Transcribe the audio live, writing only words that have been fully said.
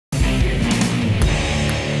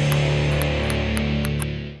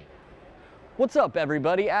What's up,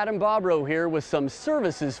 everybody? Adam Bobrow here with some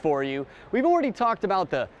services for you. We've already talked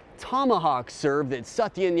about the tomahawk serve that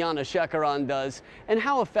Satyanyana Shekaran does and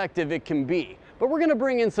how effective it can be. But we're going to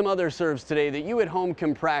bring in some other serves today that you at home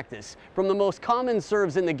can practice. From the most common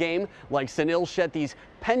serves in the game, like Sunil Shetty's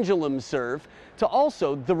pendulum serve, to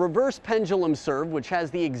also the reverse pendulum serve, which has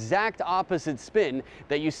the exact opposite spin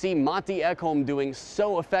that you see Matti Ekholm doing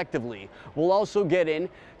so effectively. We'll also get in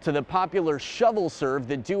to the popular shovel serve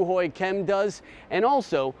that Do Hoy Kem does, and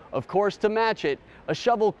also, of course, to match it, a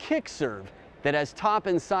shovel kick serve that has top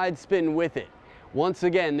and side spin with it. Once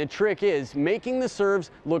again, the trick is making the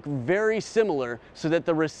serves look very similar so that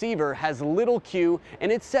the receiver has little cue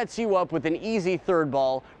and it sets you up with an easy third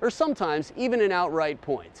ball or sometimes even an outright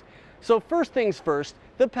point. So first things first,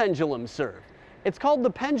 the pendulum serve. It's called the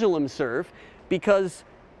pendulum serve because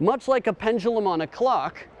much like a pendulum on a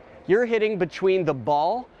clock, you're hitting between the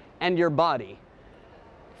ball and your body.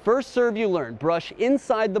 First serve you learn, brush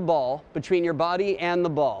inside the ball between your body and the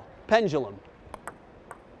ball. Pendulum.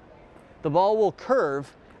 The ball will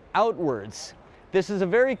curve outwards. This is a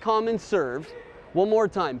very common serve. One more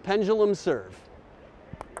time, pendulum serve.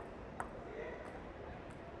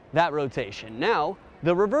 That rotation. Now,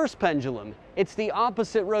 the reverse pendulum. It's the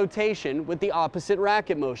opposite rotation with the opposite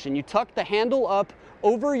racket motion. You tuck the handle up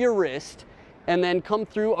over your wrist and then come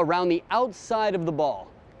through around the outside of the ball.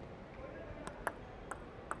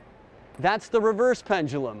 That's the reverse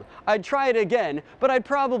pendulum. I'd try it again, but I'd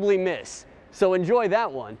probably miss. So enjoy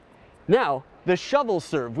that one. Now, the shovel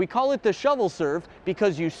serve. We call it the shovel serve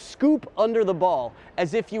because you scoop under the ball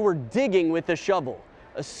as if you were digging with a shovel.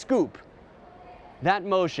 A scoop. That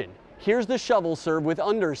motion. Here's the shovel serve with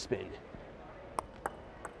underspin.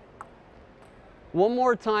 One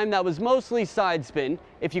more time, that was mostly side spin.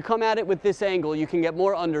 If you come at it with this angle, you can get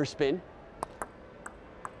more underspin.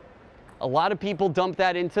 A lot of people dump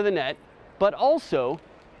that into the net, but also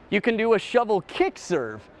you can do a shovel kick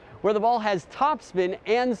serve where the ball has top spin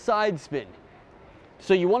and side spin.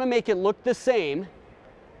 So you want to make it look the same.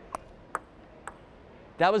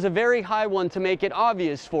 That was a very high one to make it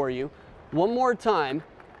obvious for you. One more time.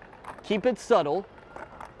 Keep it subtle.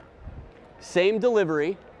 Same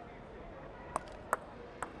delivery.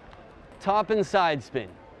 Top and side spin.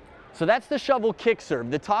 So that's the shovel kick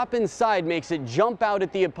serve. The top and side makes it jump out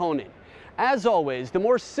at the opponent. As always, the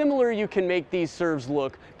more similar you can make these serves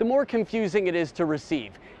look, the more confusing it is to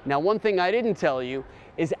receive. Now, one thing I didn't tell you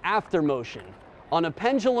is after motion. On a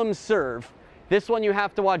pendulum serve, this one you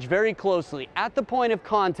have to watch very closely. At the point of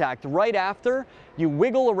contact, right after, you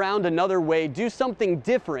wiggle around another way, do something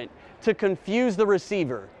different to confuse the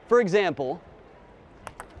receiver. For example,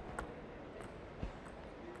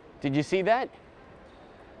 did you see that?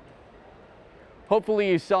 Hopefully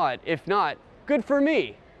you saw it. If not, good for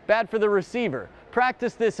me. Bad for the receiver.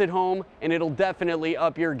 Practice this at home and it'll definitely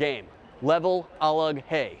up your game. Level, alag,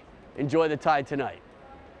 hey. Enjoy the tie tonight.